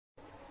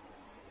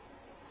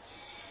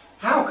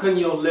can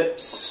your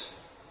lips,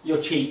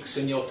 your cheeks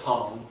and your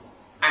tongue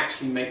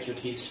actually make your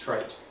teeth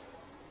straight?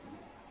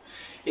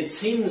 It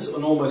seems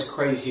an almost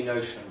crazy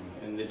notion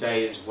in the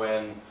days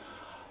when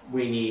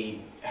we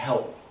need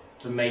help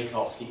to make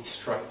our teeth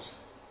straight.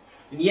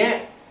 And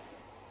yet,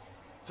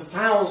 for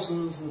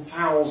thousands and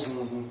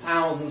thousands and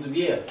thousands of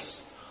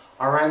years,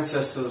 our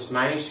ancestors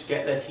managed to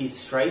get their teeth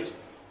straight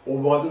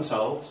all by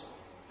themselves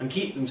and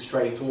keep them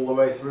straight all the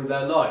way through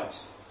their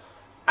lives,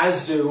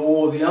 as do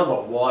all the other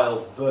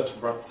wild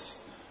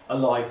vertebrates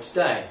alive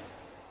today.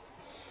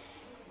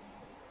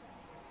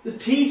 The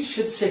teeth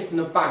should sit in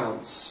a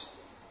balance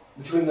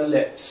between the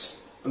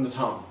lips and the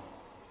tongue.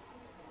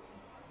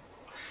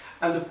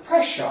 And the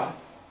pressure,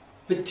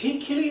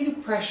 particularly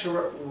the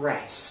pressure at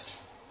rest,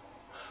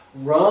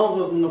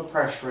 rather than the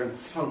pressure in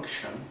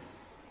function,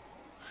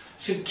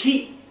 should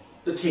keep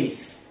the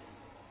teeth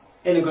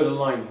in a good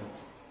alignment,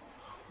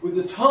 with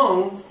the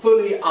tongue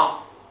fully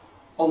up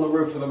on the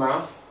roof of the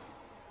mouth,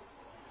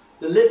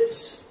 the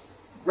lips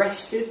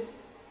rested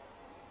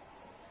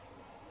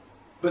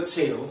but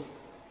sealed,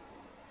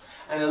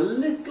 and a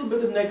little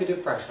bit of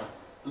negative pressure,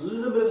 a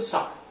little bit of a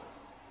suck,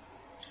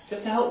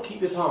 just to help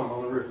keep your tongue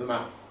on the roof of the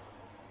mouth.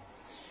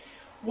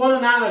 One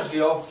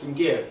analogy I often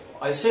give,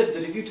 I said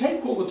that if you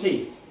take all the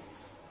teeth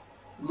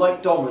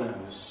like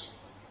dominoes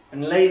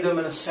and lay them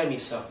in a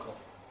semicircle,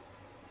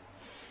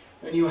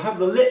 and you have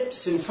the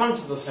lips in front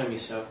of the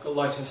semicircle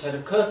like a set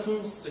of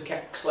curtains that are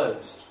kept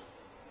closed,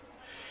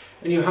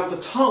 and you have the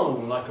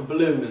tongue like a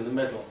balloon in the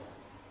middle,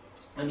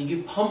 and if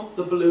you pump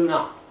the balloon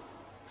up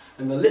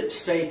and the lips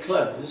stay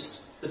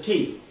closed, the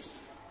teeth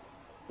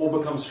will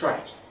become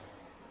straight.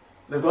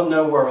 They've got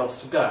nowhere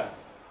else to go.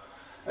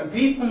 And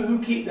people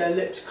who keep their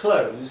lips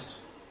closed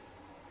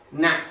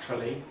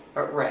naturally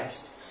at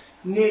rest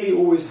nearly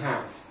always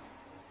have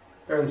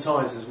their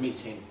incisors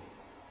meeting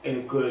in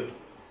a good,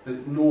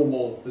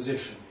 normal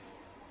position.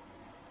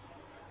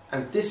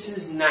 And this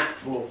is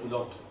natural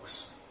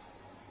orthodontics.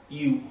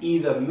 You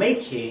either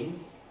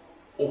making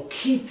or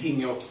keeping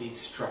your teeth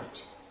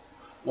straight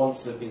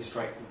once they've been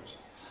straightened.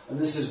 And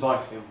this is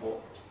vitally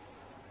important.